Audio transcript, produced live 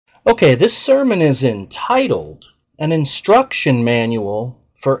Okay, this sermon is entitled An Instruction Manual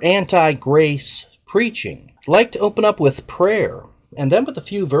for Anti-Grace Preaching. I'd like to open up with prayer and then with a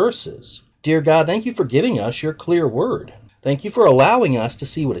few verses. Dear God, thank you for giving us your clear word. Thank you for allowing us to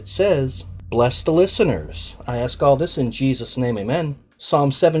see what it says. Bless the listeners. I ask all this in Jesus' name, amen.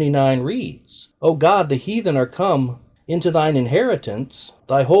 Psalm 79 reads, O God, the heathen are come into thine inheritance.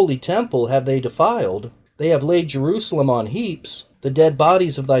 Thy holy temple have they defiled. They have laid Jerusalem on heaps. The dead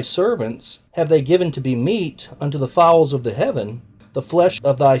bodies of thy servants have they given to be meat unto the fowls of the heaven, the flesh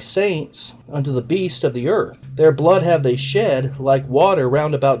of thy saints unto the beasts of the earth. Their blood have they shed like water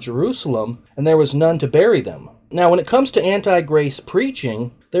round about Jerusalem, and there was none to bury them. Now, when it comes to anti-grace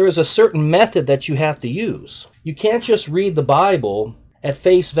preaching, there is a certain method that you have to use. You can't just read the Bible at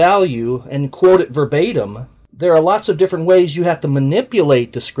face value and quote it verbatim. There are lots of different ways you have to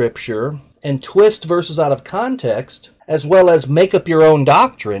manipulate the scripture and twist verses out of context, as well as make up your own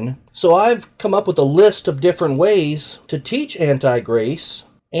doctrine. So I've come up with a list of different ways to teach anti-grace,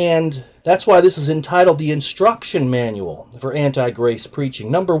 and that's why this is entitled the Instruction Manual for Anti-Grace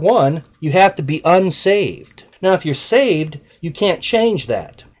Preaching. Number one, you have to be unsaved. Now, if you're saved, you can't change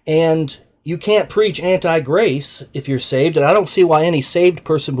that. And you can't preach anti-grace if you're saved, and I don't see why any saved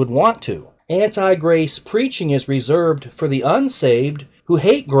person would want to. Anti-grace preaching is reserved for the unsaved who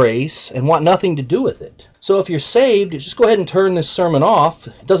hate grace and want nothing to do with it. So if you're saved, just go ahead and turn this sermon off.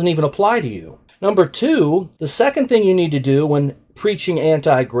 It doesn't even apply to you. Number two, the second thing you need to do when preaching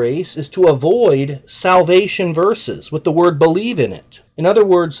anti-grace is to avoid salvation verses with the word believe in it. In other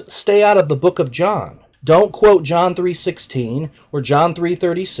words, stay out of the book of John. Don't quote John 3:16 or John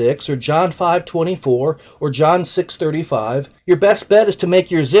 3:36 or John 5:24 or John 6:35. Your best bet is to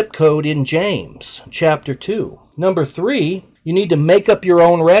make your zip code in James chapter 2. Number three, you need to make up your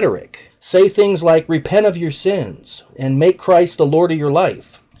own rhetoric. Say things like repent of your sins and make Christ the Lord of your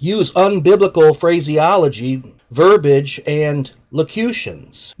life. Use unbiblical phraseology, verbiage, and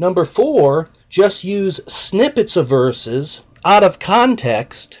locutions. Number four, just use snippets of verses out of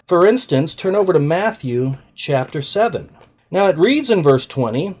context. For instance, turn over to Matthew chapter 7. Now it reads in verse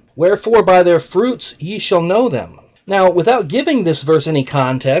 20, Wherefore by their fruits ye shall know them. Now, without giving this verse any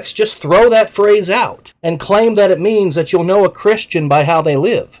context, just throw that phrase out and claim that it means that you'll know a Christian by how they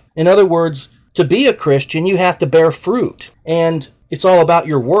live. In other words, to be a Christian, you have to bear fruit, and it's all about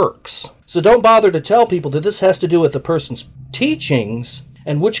your works. So don't bother to tell people that this has to do with the person's teachings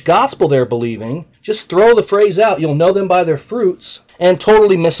and which gospel they're believing. Just throw the phrase out. You'll know them by their fruits, and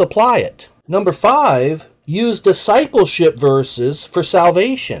totally misapply it. Number five, use discipleship verses for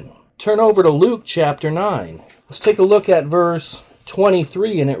salvation. Turn over to Luke chapter 9. Let's take a look at verse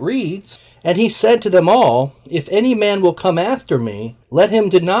 23, and it reads, And he said to them all, If any man will come after me, let him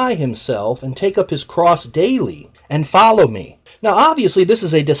deny himself and take up his cross daily and follow me. Now obviously this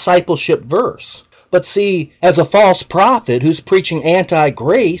is a discipleship verse. But see, as a false prophet who's preaching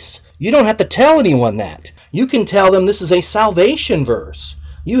anti-grace, you don't have to tell anyone that. You can tell them this is a salvation verse.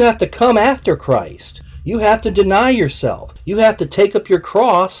 You have to come after Christ. You have to deny yourself. You have to take up your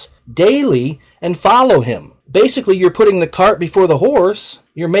cross daily and follow him. Basically, you're putting the cart before the horse.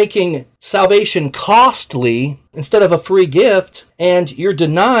 You're making salvation costly instead of a free gift, and you're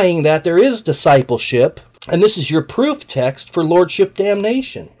denying that there is discipleship, and this is your proof text for lordship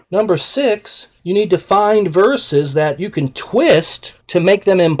damnation. Number six, you need to find verses that you can twist to make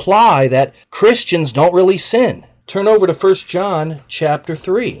them imply that Christians don't really sin. Turn over to 1 John chapter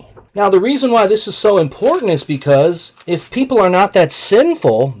 3. Now, the reason why this is so important is because if people are not that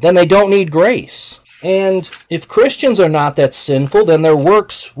sinful, then they don't need grace. And if Christians are not that sinful, then their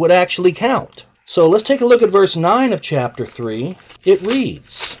works would actually count. So let's take a look at verse 9 of chapter 3. It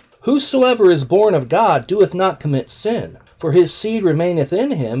reads, Whosoever is born of God doeth not commit sin, for his seed remaineth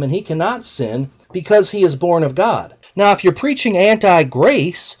in him, and he cannot sin, because he is born of God. Now, if you're preaching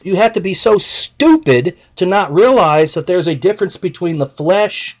anti-grace, you have to be so stupid to not realize that there's a difference between the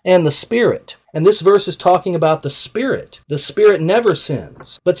flesh and the spirit. And this verse is talking about the spirit. The spirit never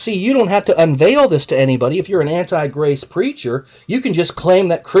sins. But see, you don't have to unveil this to anybody. If you're an anti-grace preacher, you can just claim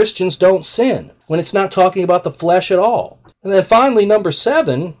that Christians don't sin when it's not talking about the flesh at all. And then finally, number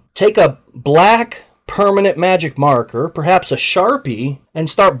 7, take a black permanent magic marker, perhaps a Sharpie, and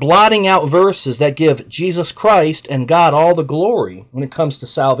start blotting out verses that give Jesus Christ and God all the glory when it comes to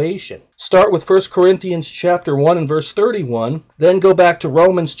salvation. Start with 1 Corinthians chapter 1 and verse 31, then go back to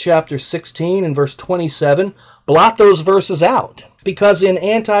Romans chapter 16 and verse 27. Blot those verses out, because in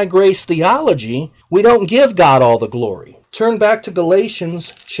anti-grace theology, we don't give God all the glory. Turn back to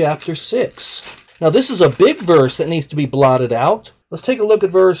Galatians chapter 6. Now this is a big verse that needs to be blotted out. Let's take a look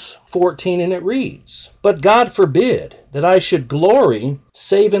at verse 14, and it reads, But God forbid, that I should glory,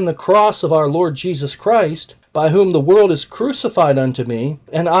 save in the cross of our Lord Jesus Christ, by whom the world is crucified unto me,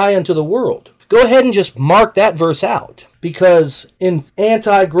 and I unto the world. Go ahead and just mark that verse out, because in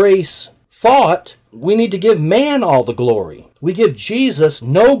anti-grace thought, we need to give man all the glory. We give Jesus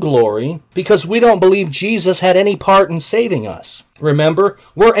no glory because we don't believe Jesus had any part in saving us. Remember,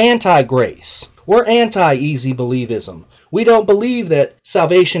 we're anti-grace. We're anti-easy believism. We don't believe that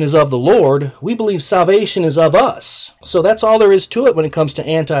salvation is of the Lord. We believe salvation is of us. So that's all there is to it when it comes to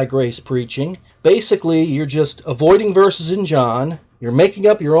anti-grace preaching. Basically, you're just avoiding verses in John. You're making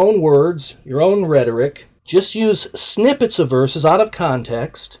up your own words, your own rhetoric. Just use snippets of verses out of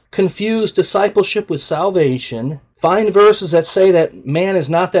context. Confuse discipleship with salvation. Find verses that say that man is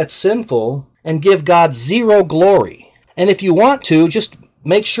not that sinful, and give God zero glory. And if you want to, just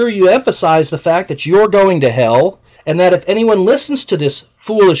make sure you emphasize the fact that you're going to hell, and that if anyone listens to this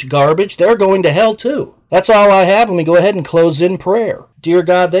foolish garbage, they're going to hell too. That's all I have, and we go ahead and close in prayer. Dear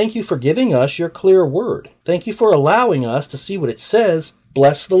God, thank you for giving us your clear word. Thank you for allowing us to see what it says.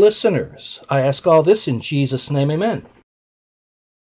 Bless the listeners. I ask all this in Jesus' name, amen.